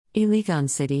Iligan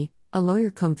City, a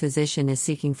lawyer cum physician is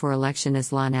seeking for election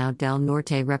as Lanao del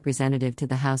Norte representative to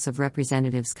the House of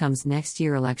Representatives comes next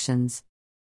year elections.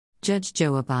 Judge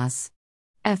Joe Abbas.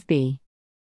 FB.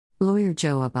 Lawyer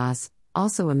Joe Abbas,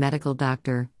 also a medical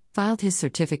doctor, filed his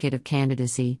Certificate of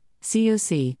Candidacy,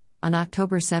 COC, on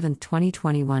October 7,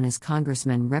 2021 as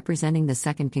congressman representing the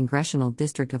 2nd Congressional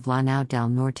District of Lanao del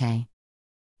Norte.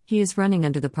 He is running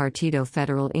under the Partido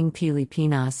Federal ng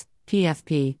Pilipinas,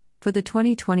 PFP, for the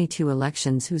 2022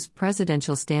 elections whose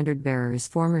presidential standard-bearer is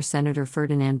former Senator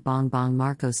Ferdinand Bongbong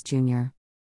Marcos Jr.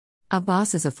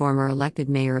 Abbas is a former elected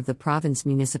mayor of the province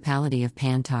municipality of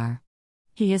Pantar.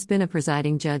 He has been a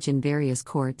presiding judge in various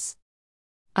courts.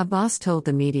 Abbas told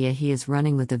the media he is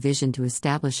running with a vision to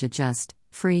establish a just,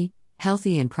 free,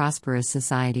 healthy and prosperous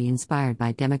society inspired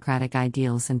by democratic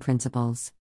ideals and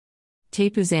principles.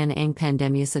 Tapuzan ang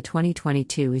Pandemya sa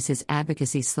 2022 is his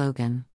advocacy slogan.